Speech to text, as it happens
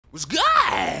What's good?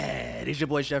 It's your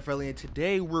boy Chef Ellie, and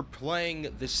today we're playing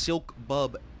the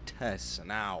SilkBub Test.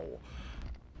 Now,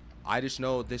 I just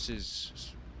know this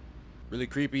is really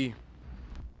creepy,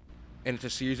 and it's a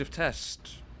series of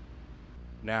tests.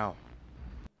 Now,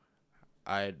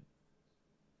 I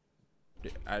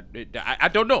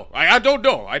don't know. I don't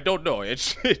know. I don't know.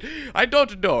 It's I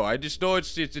don't know. I just know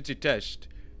it's a test.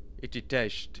 It's a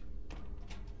test.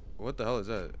 What the hell is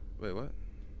that? Wait, what?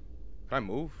 Can I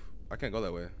move? I can't go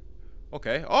that way.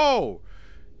 Okay. Oh!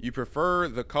 You prefer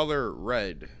the color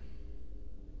red.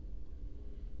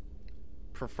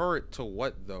 Prefer it to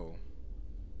what, though?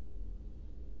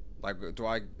 Like, do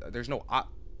I... There's no...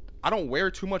 I don't wear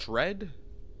too much red.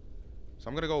 So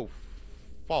I'm gonna go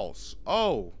false.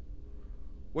 Oh!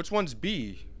 Which one's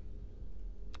B?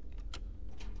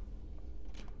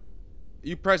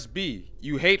 You press B.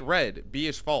 You hate red. B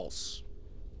is false.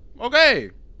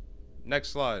 Okay! Next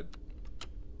slide.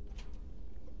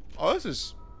 Oh, this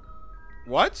is...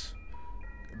 What?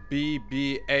 B,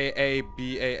 B, A, A,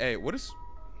 B, A, A. What is...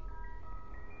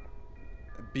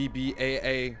 B, B, A,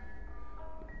 A.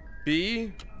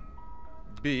 B,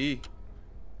 B,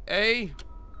 A,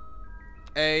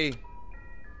 A,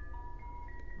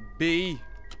 B,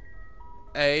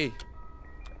 A,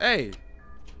 A.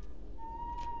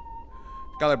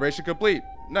 Calibration complete.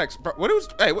 Next. Bro, what is...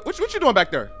 Hey, what you doing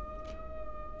back there?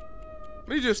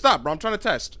 I need you to stop, bro. I'm trying to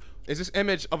test. Is this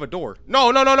image of a door?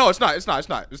 No, no, no, no. It's not. It's not. It's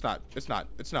not. It's not. It's not.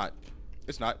 It's not.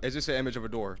 It's not. Is this an image of a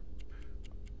door?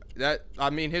 That,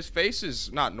 I mean, his face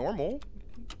is not normal.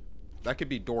 That could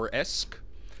be door-esque.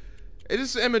 Is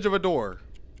this an image of a door?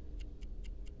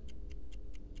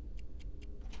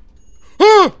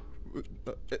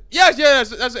 Yes, yes.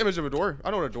 That's an image of a door. I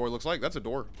know what a door looks like. That's a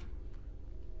door.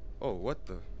 Oh, what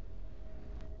the?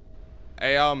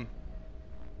 Hey,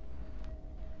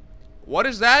 what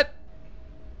is that?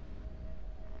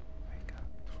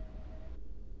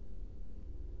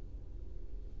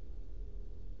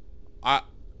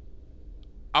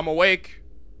 I'm awake.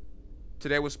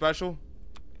 Today was special.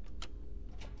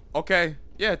 Okay.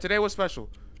 Yeah, today was special.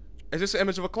 Is this an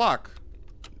image of a clock?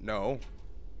 No.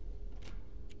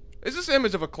 Is this an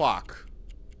image of a clock?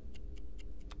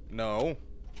 No.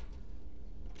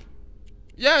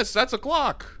 Yes, that's a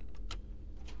clock.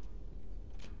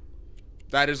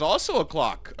 That is also a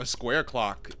clock. A square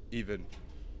clock, even.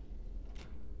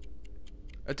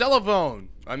 A telephone.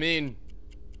 I mean,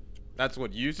 that's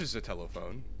what uses a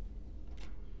telephone.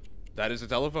 That is a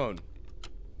telephone.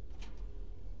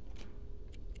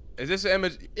 Is this an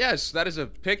image? Yes, that is a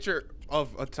picture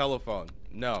of a telephone.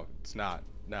 No, it's not.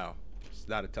 No, it's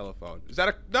not a telephone. Is that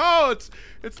a... No,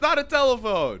 it's not a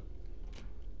telephone.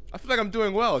 I feel like I'm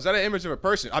doing well. Is that an image of a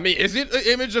person? I mean, is it an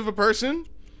image of a person?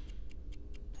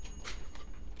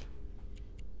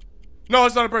 No,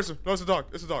 it's not a person. No, it's a dog.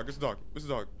 It's a dog. It's a dog. It's a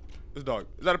dog. It's a dog.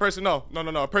 Is that a person? No. No,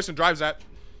 no, no. A person drives that.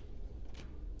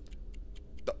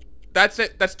 That's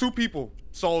it. That's two people.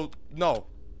 So, no.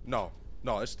 No.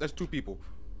 No, that's two people.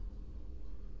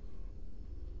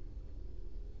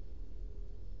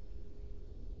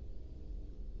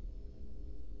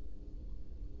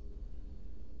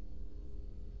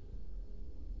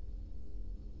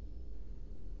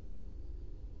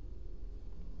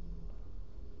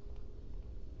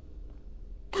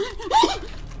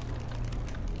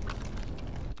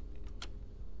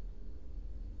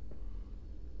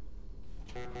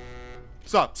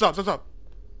 Stop, stop, stop, stop.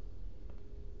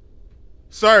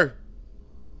 Sir.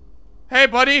 Hey,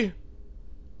 buddy.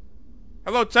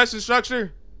 Hello, test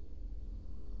instructor.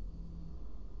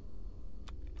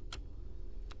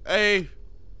 A,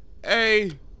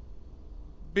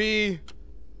 B,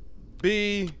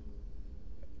 B,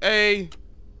 A,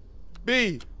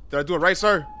 B. Did I do it right,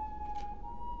 sir?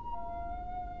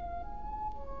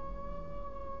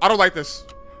 I don't like this.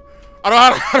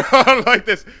 I don't like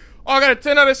this. Oh, I got a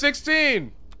 10 out of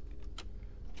 16.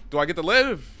 Do I get to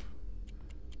live?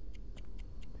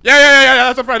 Yeah.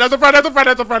 That's a friend. That's a friend. That's a friend.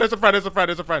 That's a friend. That's a friend. It's a friend.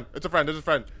 It's a friend. It's a friend. It's a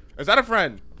friend. Is that a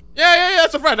friend? Yeah.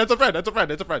 It's a friend. That's a friend. That's a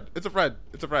friend. It's a friend. It's a friend.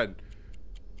 It's a friend.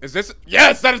 Is this?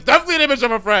 Yes, that is definitely an image of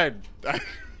a friend.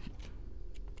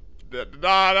 No,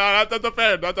 that's a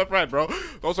friend. That's a friend, bro.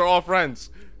 Those are all friends.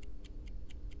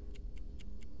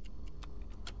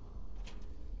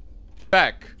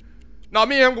 Back. No,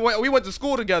 me and him, we went to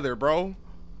school together, bro.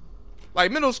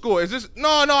 Like, middle school. Is this...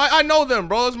 No, I know them,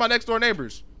 bro. Those are my next door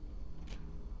neighbors.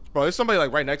 Bro, there's somebody,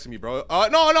 like, right next to me, bro.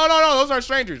 No. Those aren't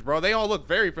strangers, bro. They all look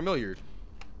very familiar.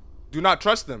 Do not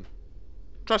trust them.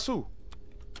 Trust who?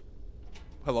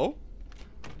 Hello?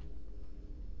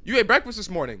 You ate breakfast this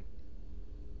morning.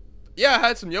 Yeah, I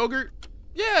had some yogurt.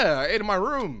 Yeah, I ate in my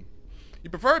room. You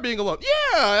prefer being alone?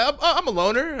 Yeah, I'm a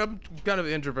loner. I'm kind of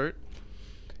an introvert.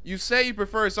 You say you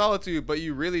prefer solitude, but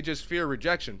you really just fear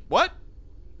rejection. What?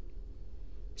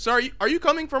 Sir, are you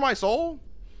coming for my soul?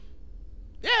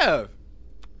 Yeah,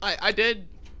 I did.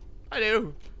 I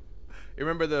do. You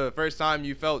remember the first time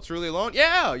you felt truly alone?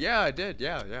 Yeah, I did.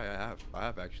 Yeah, I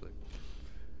have actually.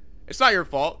 It's not your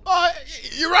fault.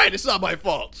 You're right, it's not my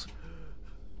fault.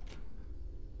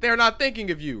 They're not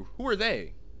thinking of you. Who are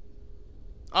they?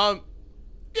 Yeah,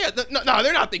 no,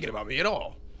 they're not thinking about me at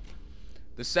all.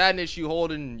 The sadness you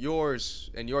hold in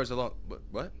yours and yours alone.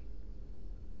 What?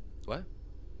 What?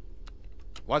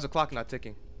 Why is the clock not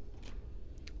ticking?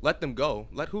 Let them go.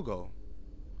 Let who go?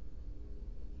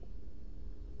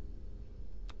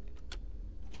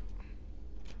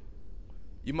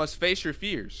 You must face your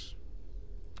fears.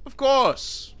 Of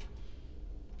course.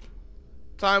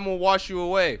 Time will wash you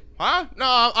away. Huh?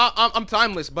 No, I'm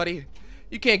timeless, buddy.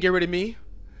 You can't get rid of me.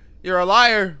 You're a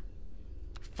liar.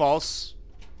 False.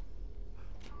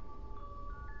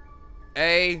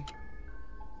 A,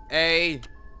 B,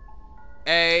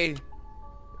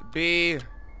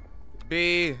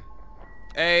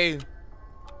 A.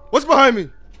 What's behind me?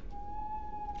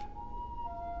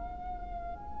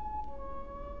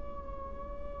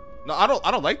 No, I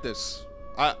don't like this.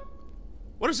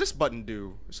 What does this button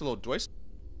do? It's a little joystick.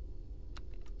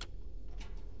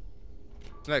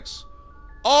 Next.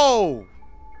 Oh.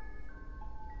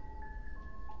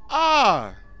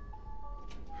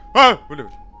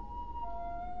 Whatever.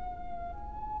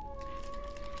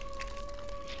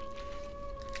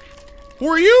 Who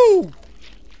are you?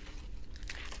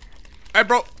 Hey,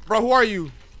 bro, who are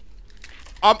you?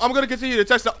 I'm gonna continue to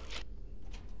test now.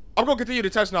 I'm gonna continue to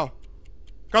test now.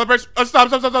 Calibration.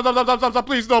 Stop.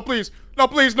 Please, no, please. No,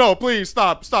 please, no, please.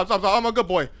 Stop. I'm a good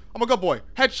boy.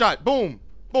 Headshot. Boom.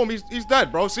 He's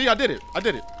dead, bro. See, I did it.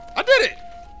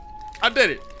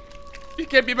 You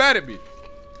can't be mad at me.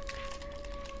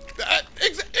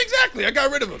 Exactly. I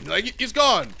got rid of him. Like, he's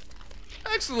gone.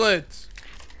 Excellent.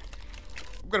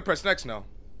 I'm gonna press next now.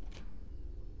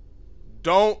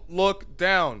 Don't look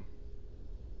down.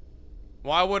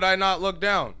 Why would I not look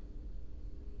down?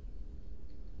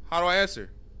 How do I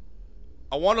answer?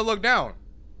 I want to look down.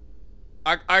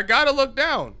 I gotta look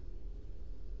down.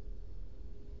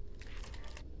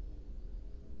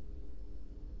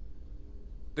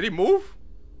 Did he move?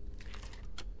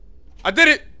 I did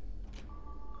it.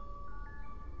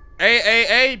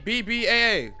 A B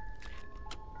A.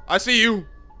 I see you.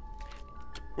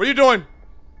 What are you doing?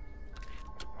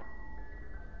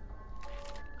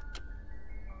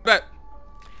 Bet.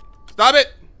 Stop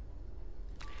it.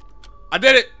 I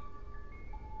did it.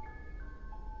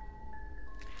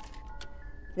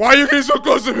 Why are you getting so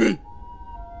close to me?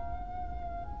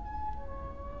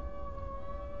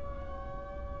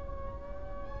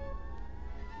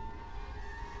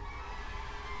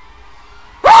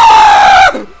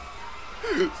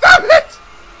 Stop it!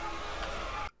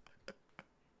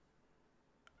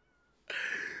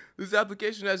 This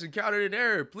application has encountered an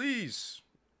error. Please.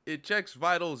 It checks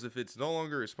vitals if it's no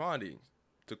longer responding.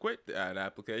 To quit an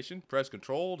application, press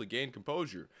Control to gain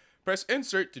composure. Press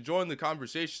Insert to join the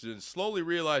conversation and slowly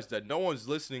realize that no one's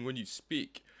listening when you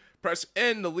speak. Press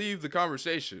N to leave the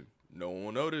conversation. No one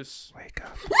will notice. Wake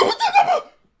up.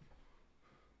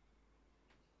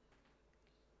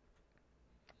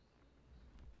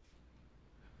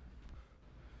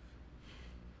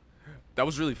 That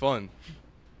was really fun.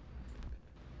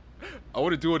 I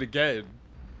want to do it again.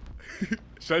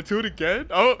 Should I do it again?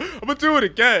 I'm gonna do it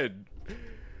again.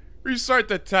 Restart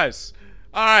the test.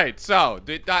 Alright, so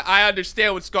I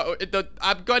understand what's going.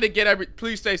 I'm gonna get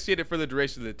please stay seated for the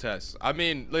duration of the test. I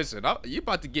mean, listen, you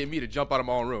about to get me to jump out of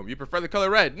my own room. You prefer the color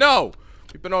red? No!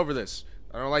 We've been over this.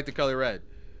 I don't like the color red.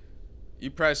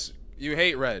 You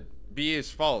hate red. B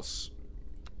is false.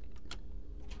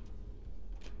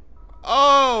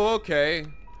 Oh, okay.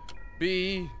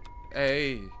 B,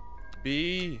 A,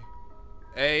 B,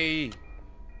 A,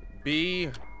 B,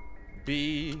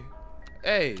 B,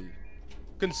 A.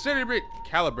 Consider it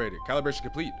calibrated. Calibration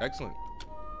complete. Excellent.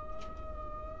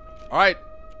 Alright.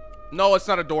 No, it's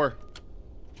not a door.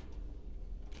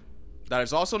 That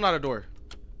is also not a door.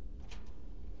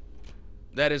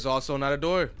 That is also not a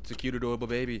door. It's a cute, adorable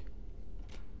baby.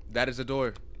 That is a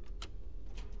door.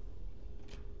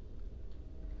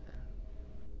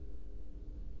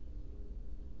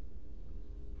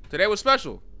 Today was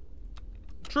special.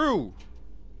 True.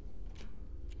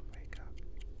 Wake up.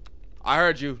 I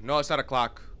heard you. No, it's not a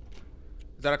clock.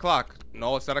 Is that a clock?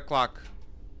 No, it's not a clock.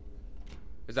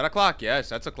 Is that a clock? Yes,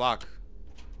 that's a clock.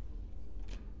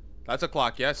 That's a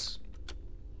clock, yes.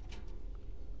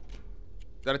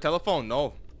 Is that a telephone?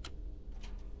 No.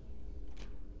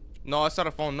 No, that's not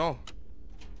a phone, no.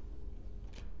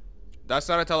 That's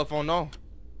not a telephone, no.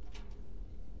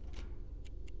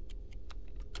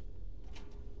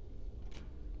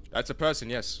 That's a person,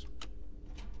 yes.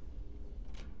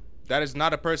 That is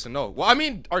not a person, no. Well, I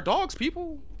mean, are dogs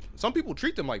people? Some people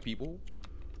treat them like people.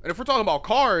 And if we're talking about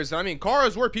cars, I mean,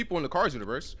 cars were people in the Cars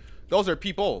universe. Those are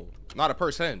people, not a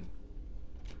person.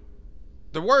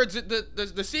 The words,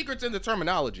 the secret's in the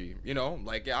terminology, you know?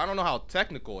 Like, I don't know how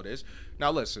technical it is.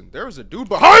 Now, listen, there was a dude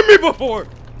behind me before.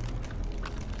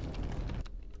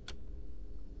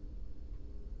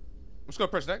 Let's go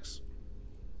press next.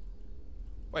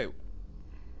 Wait.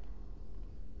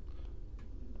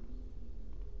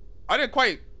 I didn't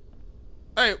quite.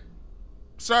 Hey,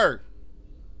 sir.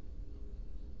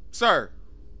 Sir.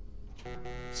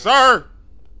 Sir.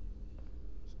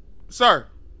 Sir.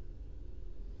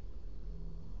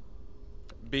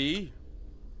 B.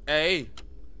 A.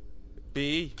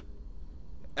 B.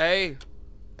 A.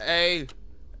 A.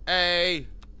 A.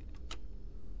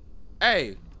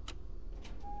 A.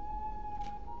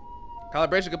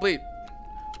 Calibration complete.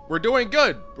 We're doing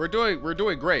good. We're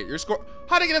doing great. Your score.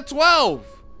 How did I get a 12?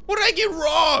 What did I get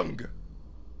wrong?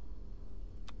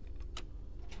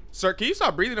 Sir, can you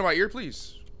stop breathing in my ear,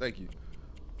 please? Thank you.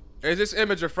 Is this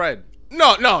image a friend?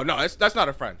 No, no, no. That's not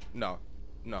a friend. No,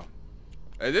 no.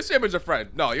 Is this image a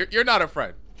friend? No, you're not a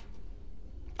friend.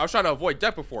 I was trying to avoid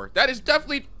death before. That is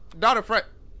definitely not a friend.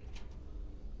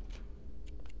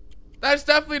 That's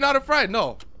definitely not a friend.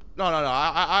 No, no, no, no.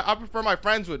 I prefer my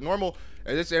friends with normal.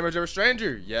 Is this image of a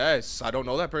stranger? Yes. I don't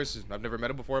know that person. I've never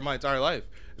met him before in my entire life.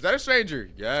 Is that a stranger?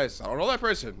 Yes. I don't know that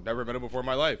person. Never met him before in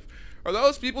my life. Are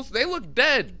those people? They look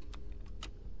dead.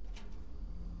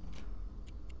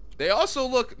 They also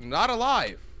look not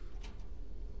alive.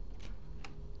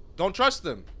 Don't trust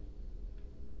them.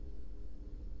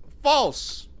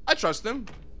 False. I trust them.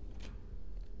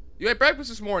 You ate breakfast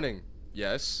this morning?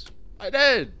 Yes, I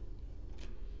did.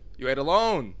 You ate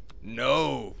alone?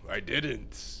 No, I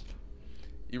didn't.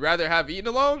 You rather have eaten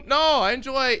alone? No, I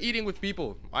enjoy eating with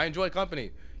people. I enjoy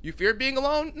company. You fear being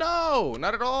alone? No,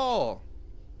 not at all.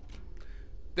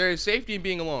 There is safety in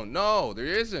being alone. No, there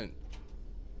isn't.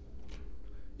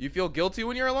 You feel guilty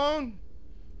when you're alone?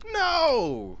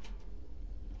 No.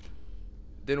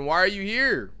 Then why are you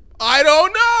here? I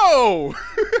don't know.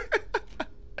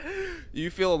 You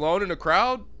feel alone in a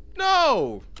crowd?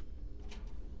 No.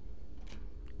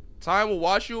 Time will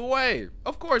wash you away.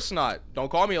 Of course not.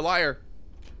 Don't call me a liar.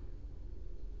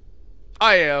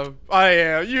 I am.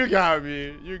 You got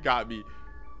me. You got me.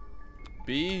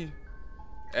 B.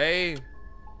 A.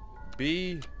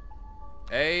 B.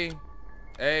 A.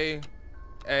 A.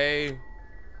 A.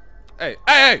 Hey.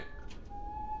 Hey.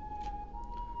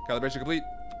 Calibration complete.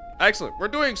 Excellent. We're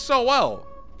doing so well.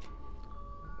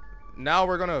 Now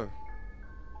we're gonna.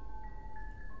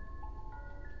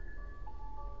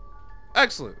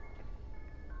 Excellent.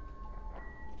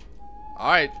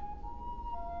 All right.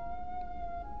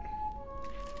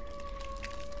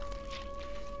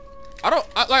 I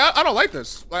don't like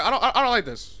this. Like I don't like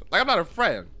this. Like I'm not a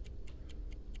friend.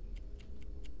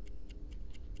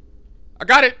 I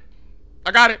got it.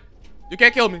 I got it. You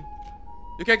can't kill me.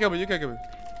 You can't kill me. You can't kill me.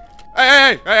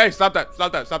 Hey, stop that.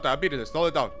 Stop that. Stop that. I'm beating this. Hold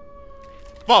it down.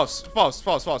 False. False.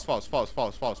 False. False. False. False.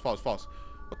 False. False. False. False.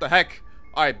 What the heck?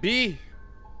 All right, B.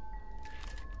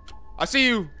 I see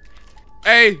you.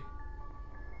 A.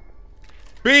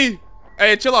 B.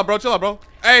 Hey, chill out, bro. Chill out, bro.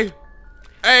 A.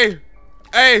 A.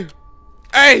 A.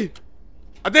 A.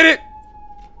 I did it.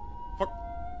 Fuck.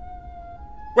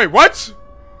 Wait, what?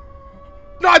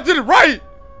 No, I did it right.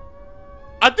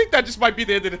 I think that just might be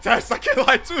the end of the test. I can't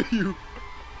lie to you.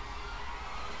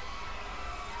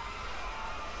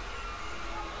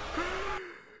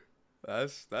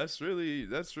 That's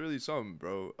really something,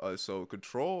 bro. So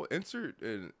control, insert,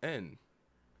 and end.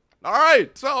 All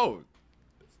right, so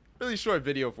really short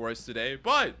video for us today,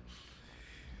 but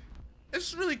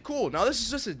it's really cool. Now this is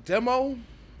just a demo.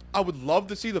 I would love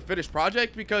to see the finished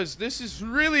project because this is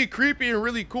really creepy and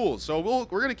really cool. So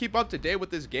we're gonna keep up to date with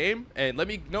this game, and let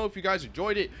me know if you guys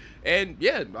enjoyed it. And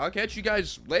yeah, I'll catch you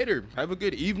guys later. Have a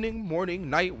good evening, morning,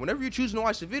 night, whenever you choose to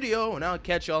watch the video, and I'll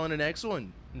catch y'all in the next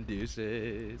one.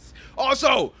 Deuces.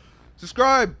 Also,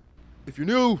 subscribe if you're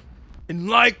new and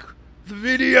like the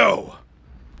video,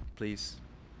 please.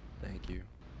 Thank you.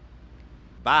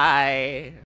 Bye.